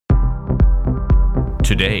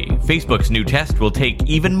Today, Facebook's new test will take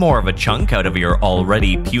even more of a chunk out of your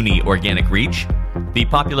already puny organic reach, the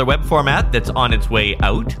popular web format that's on its way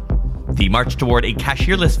out, the march toward a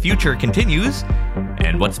cashierless future continues,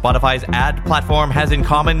 and what Spotify's ad platform has in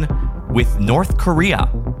common with North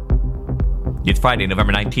Korea. It's Friday,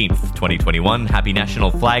 November 19th, 2021. Happy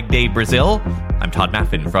National Flag Day, Brazil. I'm Todd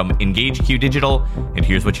Maffin from EngageQ Digital, and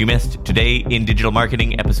here's what you missed today in Digital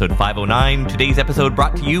Marketing, episode 509. Today's episode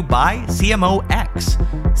brought to you by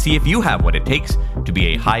CMOX. See if you have what it takes to be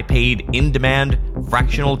a high-paid, in-demand,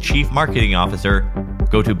 fractional chief marketing officer.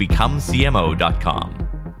 Go to becomecmo.com.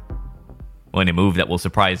 Well, in a move that will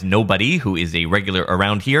surprise nobody who is a regular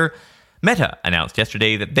around here, Meta announced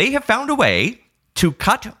yesterday that they have found a way to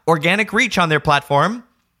cut organic reach on their platform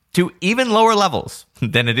to even lower levels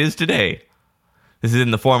than it is today. This is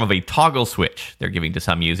in the form of a toggle switch they're giving to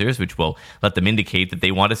some users, which will let them indicate that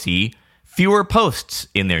they want to see fewer posts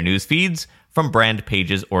in their news feeds from brand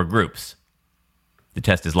pages or groups. The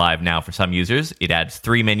test is live now for some users. It adds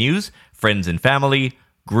 3 menus: friends and family,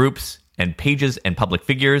 groups, and pages and public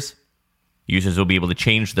figures. Users will be able to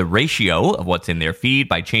change the ratio of what's in their feed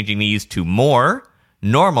by changing these to more,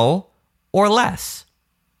 normal, or less.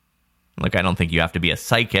 Look, I don't think you have to be a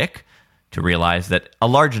psychic to realize that a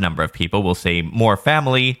large number of people will say more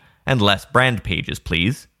family and less brand pages,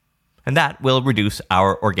 please. And that will reduce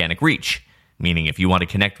our organic reach, meaning if you want to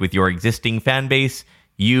connect with your existing fan base,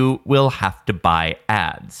 you will have to buy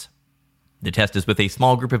ads. The test is with a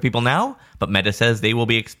small group of people now, but Meta says they will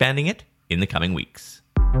be expanding it in the coming weeks.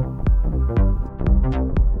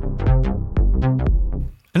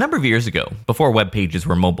 A number of years ago, before web pages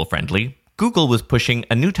were mobile-friendly, Google was pushing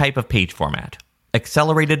a new type of page format,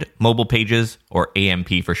 Accelerated Mobile Pages, or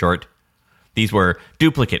AMP for short. These were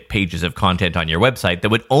duplicate pages of content on your website that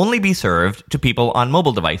would only be served to people on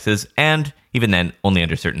mobile devices, and even then, only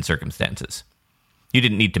under certain circumstances. You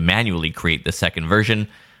didn't need to manually create the second version.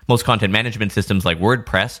 Most content management systems like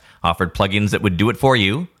WordPress offered plugins that would do it for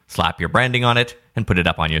you, slap your branding on it, and put it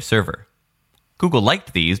up on your server. Google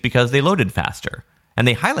liked these because they loaded faster, and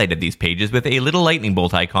they highlighted these pages with a little lightning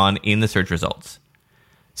bolt icon in the search results.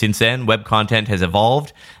 Since then, web content has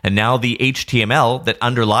evolved, and now the HTML that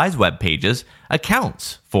underlies web pages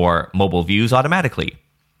accounts for mobile views automatically,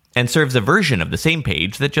 and serves a version of the same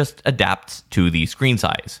page that just adapts to the screen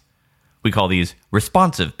size. We call these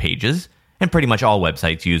responsive pages, and pretty much all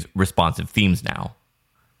websites use responsive themes now.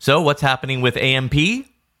 So what's happening with AMP? It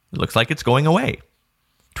looks like it's going away.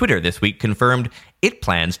 Twitter this week confirmed it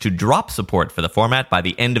plans to drop support for the format by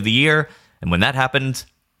the end of the year, and when that happens,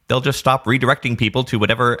 they'll just stop redirecting people to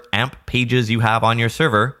whatever AMP pages you have on your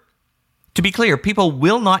server. To be clear, people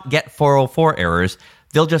will not get 404 errors.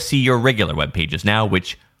 They'll just see your regular web pages now,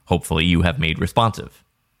 which hopefully you have made responsive.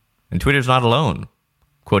 And Twitter's not alone.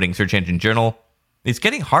 Quoting Search Engine Journal, it's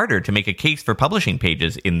getting harder to make a case for publishing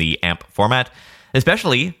pages in the AMP format,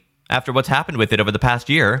 especially after what's happened with it over the past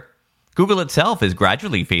year. Google itself is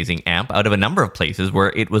gradually phasing AMP out of a number of places where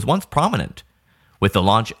it was once prominent. With the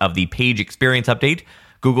launch of the Page Experience Update,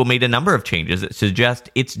 Google made a number of changes that suggest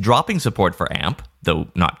it's dropping support for AMP, though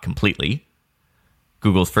not completely.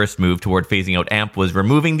 Google's first move toward phasing out AMP was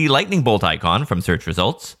removing the lightning bolt icon from search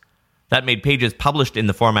results. That made pages published in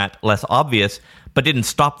the format less obvious, but didn't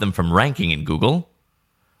stop them from ranking in Google.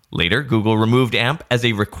 Later, Google removed AMP as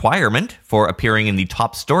a requirement for appearing in the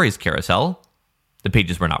top stories carousel. The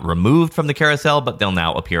pages were not removed from the carousel, but they'll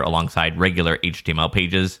now appear alongside regular HTML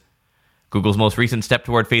pages. Google's most recent step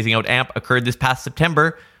toward phasing out AMP occurred this past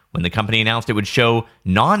September, when the company announced it would show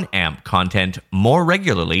non-AMP content more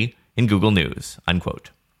regularly in Google News,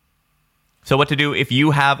 unquote. So what to do if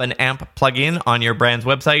you have an AMP plugin on your brand's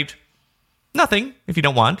website? Nothing, if you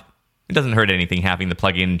don't want. It doesn't hurt anything having the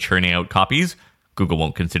plugin churning out copies. Google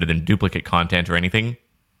won't consider them duplicate content or anything.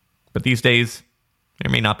 But these days, there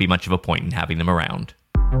may not be much of a point in having them around.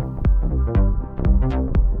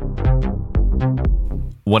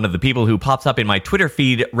 One of the people who pops up in my Twitter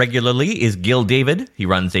feed regularly is Gil David. He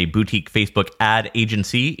runs a boutique Facebook ad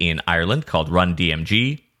agency in Ireland called Run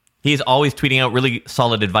DMG. He is always tweeting out really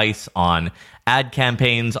solid advice on ad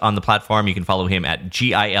campaigns on the platform. You can follow him at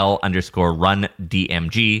GIL_RunDMG.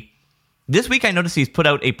 This week, I noticed he's put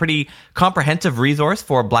out a pretty comprehensive resource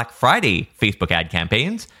for Black Friday Facebook ad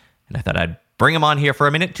campaigns, and I thought I'd bring him on here for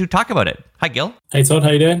a minute to talk about it. Hi, Gil. Hey, Todd.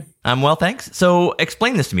 How you doing? I'm well, thanks. So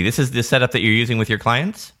explain this to me. This is the setup that you're using with your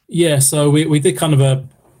clients? Yeah, so we did kind of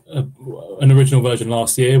an original version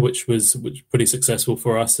last year, which was pretty successful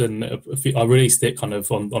for us, and I released it kind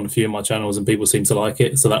of on a few of my channels, and people seem to like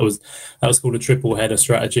it. So that was called a triple header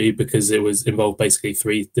strategy because it was involved basically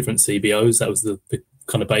 3 different CBOs. That was the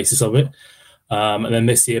kind of basis of it. And then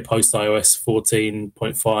this year, post iOS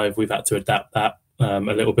 14.5, we've had to adapt that a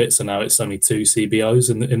little bit. So now it's only 2 CBOs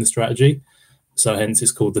in the strategy. So hence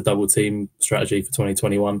it's called the Double Team strategy for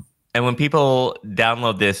 2021. And when people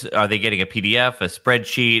download this, are they getting a PDF, a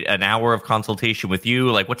spreadsheet, an hour of consultation with you?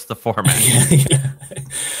 Like, what's the format? Yeah.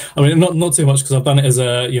 I mean, not too much, because I've done it as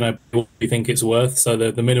what you think it's worth. So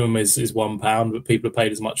the minimum is £1, but people have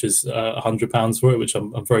paid as much as £100 for it, which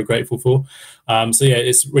I'm very grateful for. So yeah,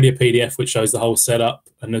 it's really a PDF which shows the whole setup,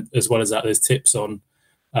 and as well as that, there's tips on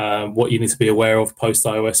what you need to be aware of post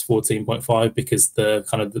iOS 14.5, because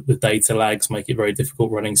the data lags make it very difficult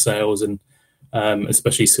running sales and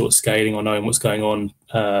especially sort of scaling or knowing what's going on,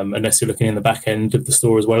 unless you're looking in the back end of the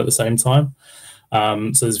store as well at the same time.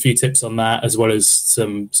 So there's a few tips on that, as well as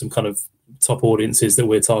some kind of top audiences that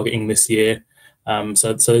we're targeting this year.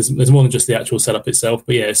 So there's more than just the actual setup itself,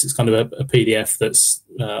 but yes, it's kind of a PDF that's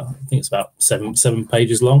I think it's about seven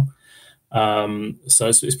pages long. So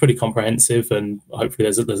it's pretty comprehensive, and hopefully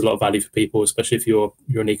there's a lot of value for people, especially if you're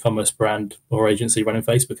an e-commerce brand or agency running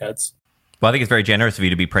Facebook ads. Well, I think it's very generous of you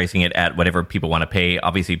to be pricing it at whatever people want to pay.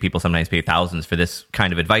 Obviously, people sometimes pay thousands for this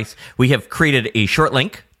kind of advice. We have created a short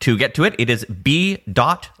link to get to it. It is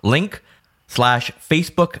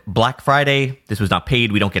b.link/Facebook Black Friday. This was not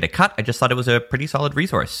paid. We don't get a cut. I just thought it was a pretty solid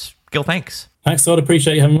resource. Gil, thanks. Thanks, Todd.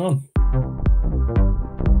 Appreciate you having me on.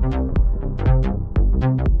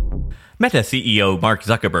 Meta CEO Mark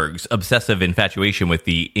Zuckerberg's obsessive infatuation with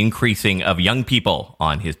the increasing of young people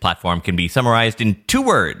on his platform can be summarized in 2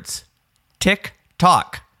 words.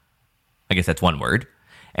 TikTok. I guess that's one word.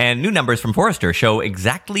 And new numbers from Forrester show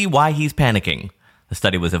exactly why he's panicking. The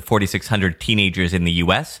study was of 4,600 teenagers in the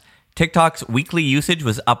US. TikTok's weekly usage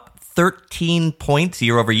was up 13 points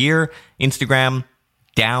year over year. Instagram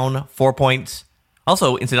down 4 points.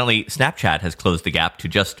 Also, incidentally, Snapchat has closed the gap to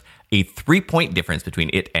just a 3-point difference between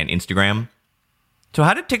it and Instagram. So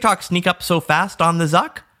how did TikTok sneak up so fast on the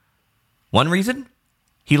Zuck? One reason?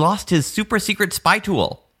 He lost his super secret spy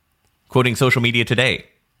tool. Quoting Social Media Today,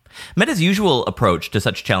 Meta's usual approach to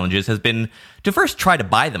such challenges has been to first try to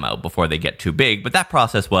buy them out before they get too big, but that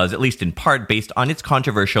process was, at least in part, based on its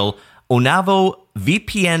controversial Onavo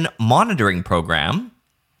VPN monitoring program,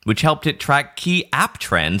 which helped it track key app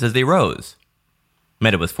trends as they rose.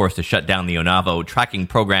 Meta was forced to shut down the Onavo tracking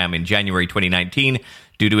program in January 2019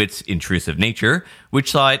 due to its intrusive nature,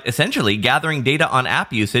 which saw it essentially gathering data on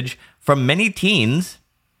app usage from many teens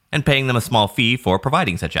and paying them a small fee for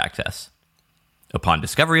providing such access. Upon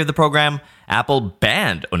discovery of the program, Apple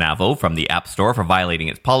banned Onavo from the App Store for violating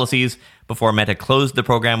its policies before Meta closed the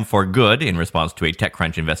program for good in response to a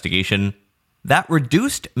TechCrunch investigation. That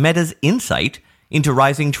reduced Meta's insight into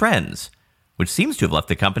rising trends, which seems to have left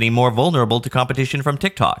the company more vulnerable to competition from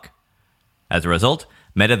TikTok. As a result,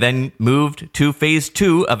 Meta then moved to phase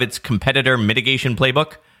 2 of its competitor mitigation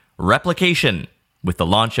playbook, replication, with the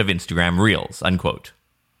launch of Instagram Reels, unquote.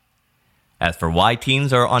 As for why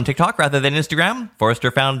teens are on TikTok rather than Instagram, Forrester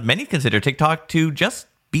found many consider TikTok to just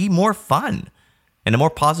be more fun and a more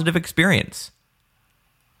positive experience.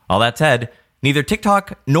 All that said, neither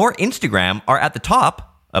TikTok nor Instagram are at the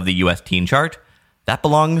top of the US teen chart. That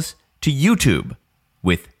belongs to YouTube,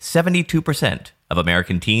 with 72% of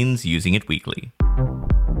American teens using it weekly.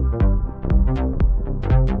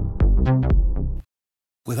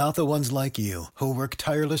 Without the ones like you, who work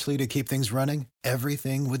tirelessly to keep things running,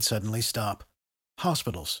 everything would suddenly stop.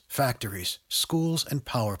 Hospitals, factories, schools, and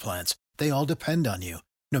power plants, they all depend on you.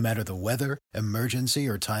 No matter the weather, emergency,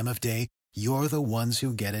 or time of day, you're the ones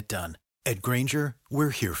who get it done. At Grainger,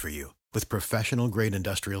 we're here for you with professional-grade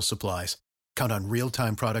industrial supplies. Count on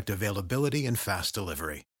real-time product availability and fast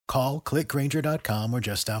delivery. Call, click Grainger.com, or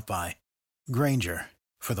just stop by. Grainger,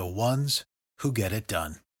 for the ones who get it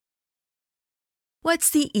done.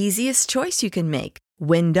 What's the easiest choice you can make?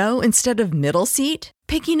 Window instead of middle seat?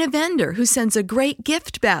 Picking a vendor who sends a great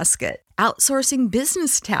gift basket? Outsourcing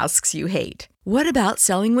business tasks you hate? What about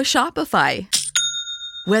selling with Shopify?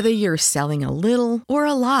 Whether you're selling a little or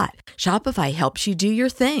a lot, Shopify helps you do your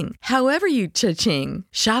thing, however you cha-ching.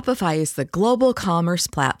 Shopify is the global commerce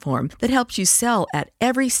platform that helps you sell at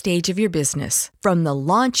every stage of your business. From the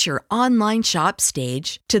launch your online shop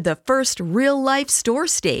stage to the first real-life store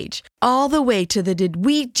stage, all the way to the did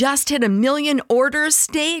we just hit 1 million orders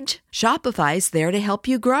stage. Shopify's there to help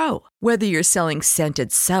you grow. Whether you're selling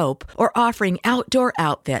scented soap or offering outdoor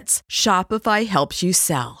outfits, Shopify helps you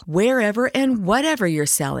sell. Wherever and whatever you're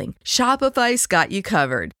selling, Shopify's got you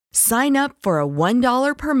covered. Sign up for a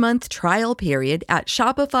 $1 per month trial period at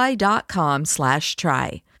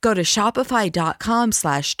shopify.com/try. Go to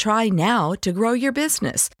shopify.com/try now to grow your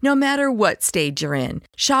business, no matter what stage you're in.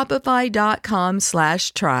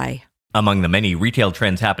 Shopify.com/try. Among the many retail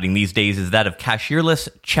trends happening these days is that of cashierless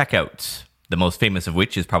checkouts. The most famous of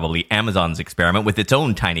which is probably Amazon's experiment with its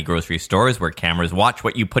own tiny grocery stores where cameras watch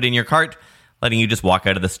what you put in your cart, letting you just walk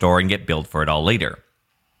out of the store and get billed for it all later.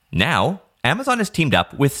 Now, Amazon has teamed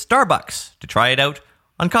up with Starbucks to try it out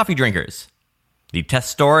on coffee drinkers. The test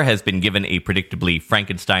store has been given a predictably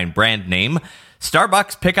Frankenstein brand name,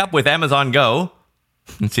 Starbucks Pickup with Amazon Go.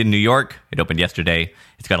 It's in New York. It opened yesterday.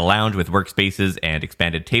 It's got a lounge with workspaces and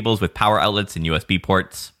expanded tables with power outlets and USB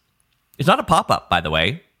ports. It's not a pop-up, by the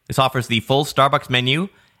way. This offers the full Starbucks menu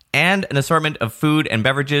and an assortment of food and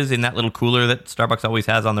beverages in that little cooler that Starbucks always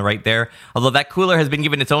has on the right there. Although that cooler has been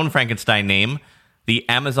given its own Frankenstein name, the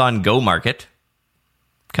Amazon Go Market.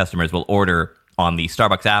 Customers will order on the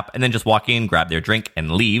Starbucks app and then just walk in, grab their drink,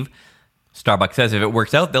 and leave. Starbucks says if it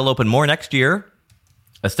works out, they'll open more next year.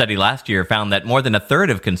 A study last year found that more than a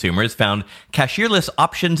third of consumers found cashierless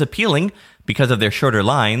options appealing because of their shorter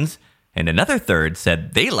lines, and another third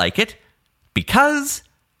said they like it because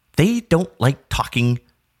they don't like talking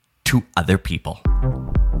to other people.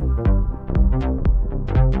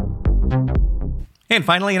 And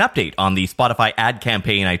finally, an update on the Spotify ad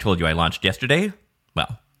campaign I told you I launched yesterday.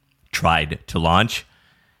 Well, tried to launch.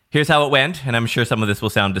 Here's how it went, and I'm sure some of this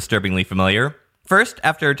will sound disturbingly familiar. First,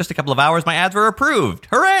 after just a couple of hours, my ads were approved.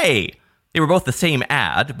 Hooray! They were both the same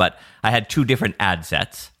ad, but I had two different ad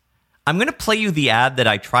sets. I'm going to play you the ad that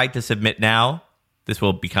I tried to submit now. This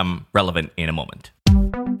will become relevant in a moment.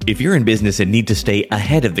 If you're in business and need to stay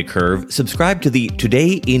ahead of the curve, subscribe to the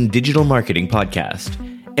Today in Digital Marketing podcast.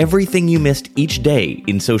 Everything you missed each day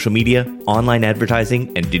in social media, online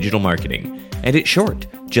advertising, and digital marketing. And it's short,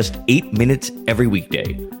 just 8 minutes every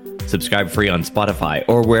weekday. Subscribe free on Spotify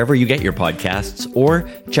or wherever you get your podcasts, or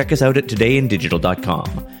check us out at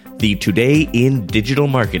todayindigital.com, the Today in Digital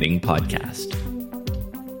Marketing podcast.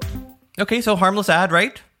 Okay, so harmless ad,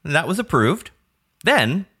 right? That was approved.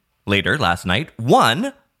 Then, later last night,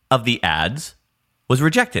 one of the ads was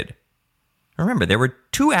rejected. Remember, there were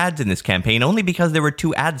two ads in this campaign only because there were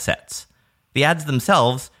two ad sets. The ads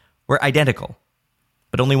themselves were identical,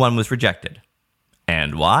 but only one was rejected.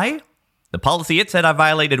 And why? The policy it said I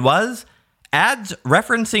violated was, ads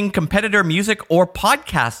referencing competitor music or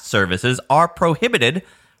podcast services are prohibited.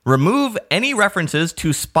 Remove any references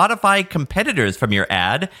to Spotify competitors from your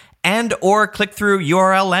ad and or click-through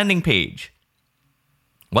URL landing page.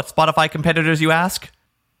 What Spotify competitors, you ask?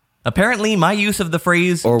 Apparently, my use of the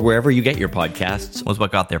phrase, or wherever you get your podcasts, was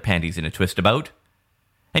what got their panties in a twist about.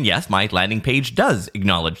 And yes, my landing page does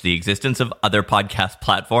acknowledge the existence of other podcast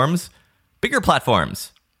platforms. Bigger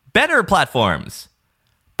platforms. Better platforms.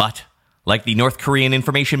 But, like the North Korean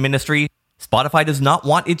Information Ministry, Spotify does not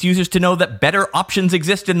want its users to know that better options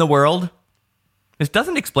exist in the world. This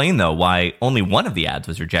doesn't explain, though, why only one of the ads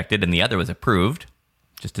was rejected and the other was approved.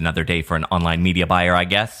 Just another day for an online media buyer, I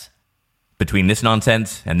guess. Between this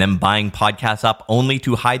nonsense and them buying podcasts up only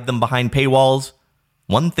to hide them behind paywalls,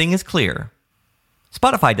 one thing is clear.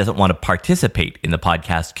 Spotify doesn't want to participate in the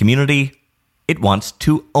podcast community. It wants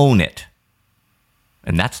to own it.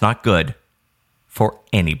 And that's not good for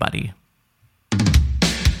anybody.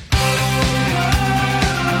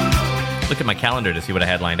 Look at my calendar to see what I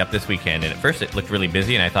had lined up this weekend, and at first it looked really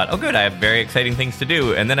busy, and I thought, oh good, I have very exciting things to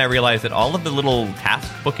do. And then I realized that all of the little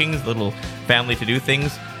task bookings, little family to-do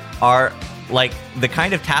things, are like the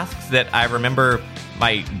kind of tasks that I remember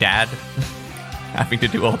my dad having to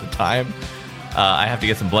do all the time. I have to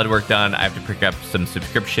get some blood work done. I have to pick up some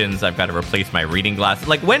subscriptions. I've got to replace my reading glasses.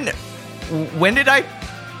 Like, when did I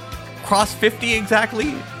cross 50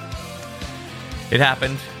 exactly? It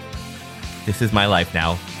happened. This is my life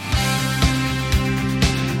now.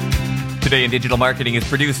 Today in Digital Marketing is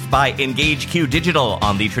produced by EngageQ Digital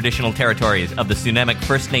on the traditional territories of the Tsunemic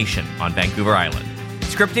First Nation on Vancouver Island.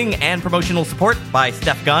 Scripting and promotional support by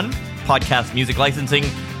Steph Gunn. Podcast music licensing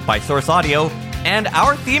by Source Audio. And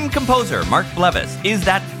our theme composer, Mark Blevis, is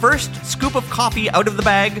that first scoop of coffee out of the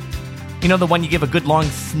bag. You know, the one you give a good long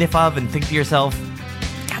sniff of and think to yourself,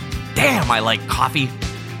 God damn, I like coffee.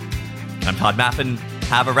 I'm Todd Maffin.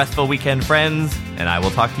 Have a restful weekend, friends, and I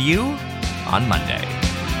will talk to you on Monday.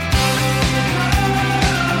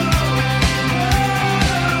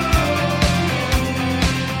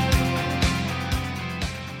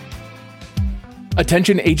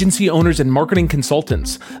 Attention agency owners and marketing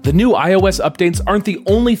consultants. The new iOS updates aren't the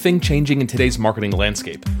only thing changing in today's marketing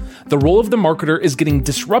landscape. The role of the marketer is getting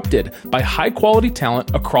disrupted by high-quality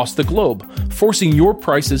talent across the globe, forcing your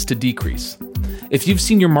prices to decrease. If you've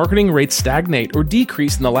seen your marketing rates stagnate or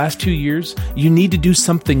decrease in the last 2 years, you need to do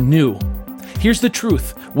something new. Here's the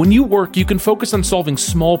truth. When you work, you can focus on solving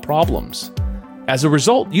small problems. As a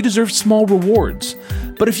result, you deserve small rewards.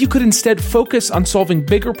 But if you could instead focus on solving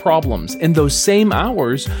bigger problems in those same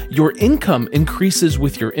hours, your income increases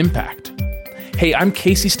with your impact. Hey, I'm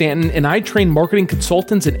Casey Stanton, and I train marketing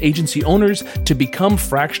consultants and agency owners to become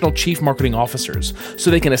fractional chief marketing officers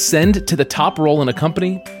so they can ascend to the top role in a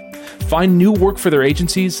company, find new work for their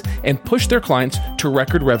agencies, and push their clients to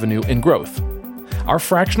record revenue and growth. Our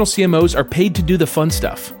fractional CMOs are paid to do the fun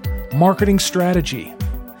stuff, marketing strategy.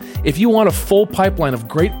 If you want a full pipeline of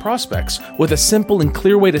great prospects with a simple and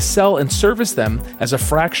clear way to sell and service them as a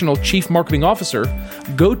fractional chief marketing officer,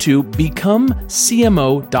 go to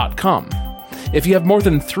becomecmo.com. If you have more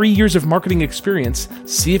than 3 years of marketing experience,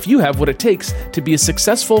 see if you have what it takes to be a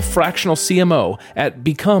successful fractional CMO at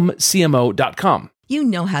becomecmo.com. You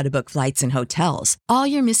know how to book flights and hotels. All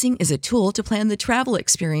you're missing is a tool to plan the travel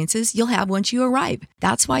experiences you'll have once you arrive.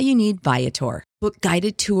 That's why you need Viator. Book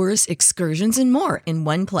guided tours, excursions, and more in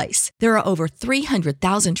one place. There are over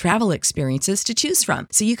 300,000 travel experiences to choose from,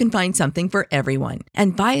 so you can find something for everyone.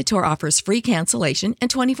 And Viator offers free cancellation and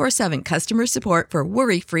 24/7 customer support for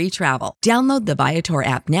worry-free travel. Download the Viator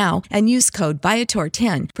app now and use code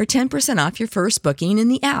Viator10 for 10% off your first booking in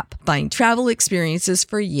the app. Find travel experiences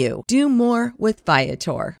for you. Do more with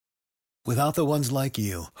Viator. Without the ones like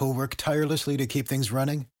you, who work tirelessly to keep things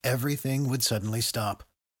running, everything would suddenly stop.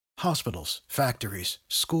 Hospitals, factories,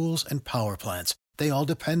 schools, and power plants, they all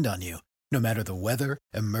depend on you. No matter the weather,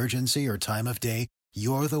 emergency, or time of day,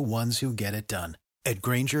 you're the ones who get it done. At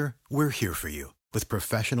Grainger, we're here for you with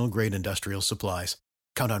professional-grade industrial supplies.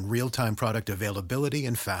 Count on real-time product availability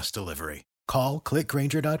and fast delivery. Call, click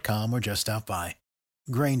Grainger.com, or just stop by.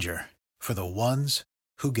 Grainger, for the ones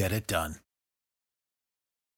who get it done.